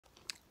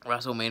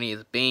WrestleMania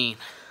has been,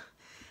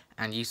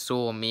 and you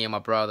saw me and my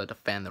brother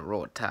defend the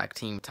Raw Tag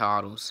Team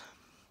titles,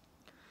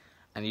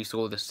 and you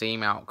saw the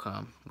same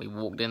outcome. We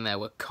walked in there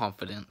with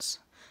confidence,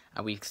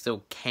 and we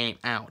still came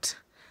out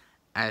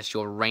as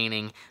your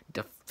reigning,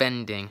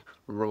 defending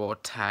Raw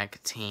Tag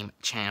Team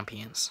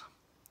champions.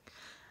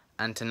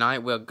 And tonight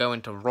we're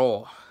going to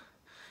Raw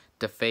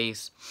to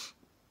face...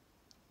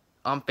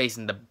 I'm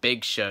facing the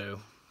Big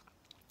Show,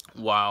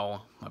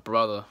 while my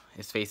brother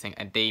is facing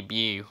a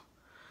debut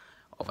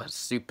of a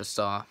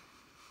superstar.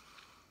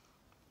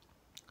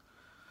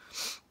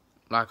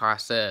 Like I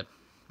said,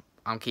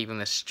 I'm keeping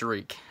this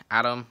streak.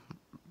 Adam,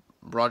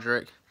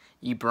 Roderick,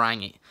 you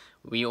bring it.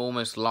 We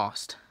almost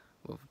lost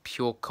with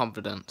pure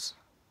confidence,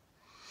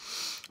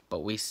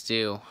 but we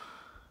still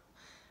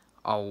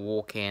are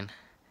walking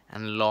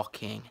and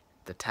locking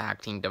the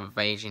tag team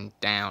division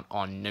down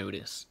on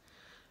notice.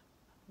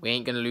 We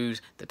ain't gonna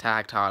lose the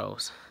tag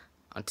titles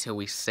until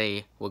we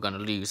say we're gonna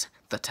lose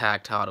the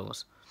tag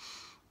titles.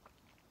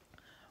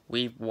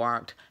 We've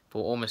worked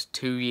for almost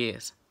 2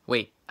 years.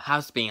 Wait,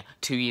 has been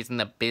 2 years in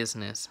the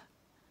business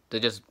to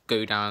just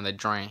go down the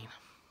drain.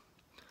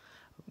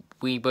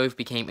 We both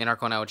became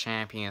Intercontinental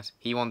champions.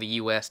 He won the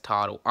US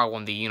title, I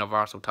won the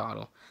Universal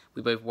title.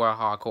 We both were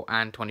Hardcore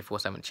and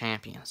 24/7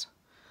 champions.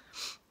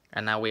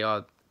 And now we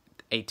are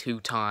a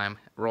 2-time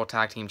Raw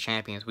Tag Team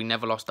champions. We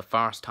never lost the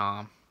first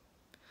time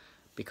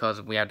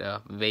because we had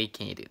to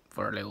vacate it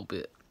for a little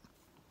bit.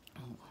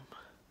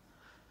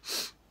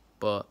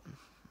 But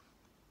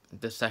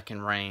the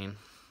second reign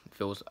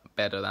feels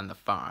better than the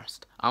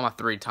first. I'm a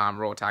 3-time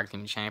Raw Tag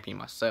Team champion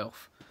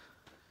myself,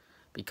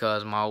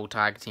 because my old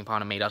tag team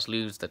partner made us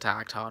lose the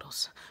tag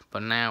titles.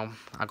 But now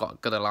I got a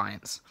good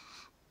alliance.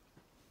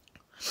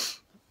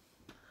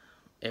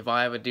 If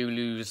I ever do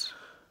lose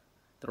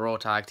the Raw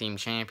Tag Team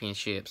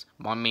Championships,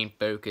 my main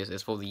focus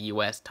is for the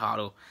US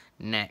title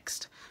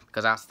next,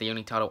 because that's the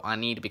only title I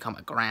need to become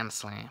a Grand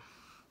Slam.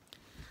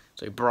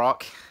 So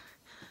Brock,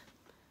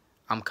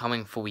 I'm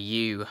coming for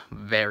you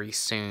very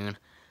soon,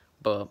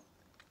 but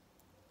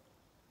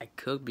I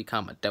could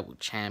become a double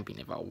champion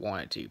if I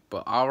wanted to,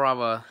 but I'll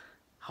rather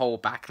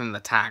hold back in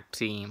the tag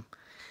team.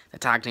 The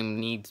tag team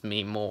needs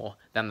me more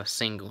than the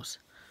singles.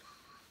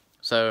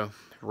 So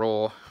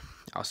Raw,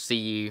 I'll see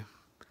you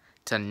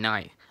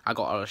tonight. I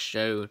got a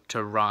show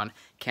to run.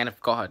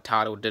 Kenneth got her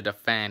title to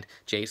defend.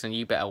 Jason,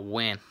 you better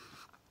win.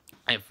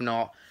 If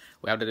not,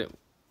 we have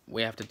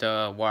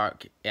to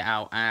work it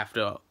out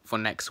after for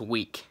next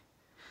week,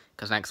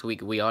 because next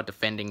week we are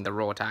defending the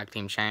Raw Tag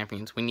Team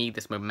champions. We need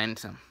this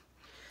momentum.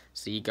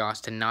 See you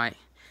guys tonight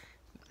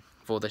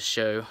for the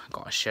show.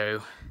 Got a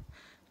show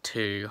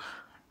to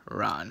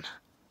run.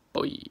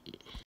 Bye.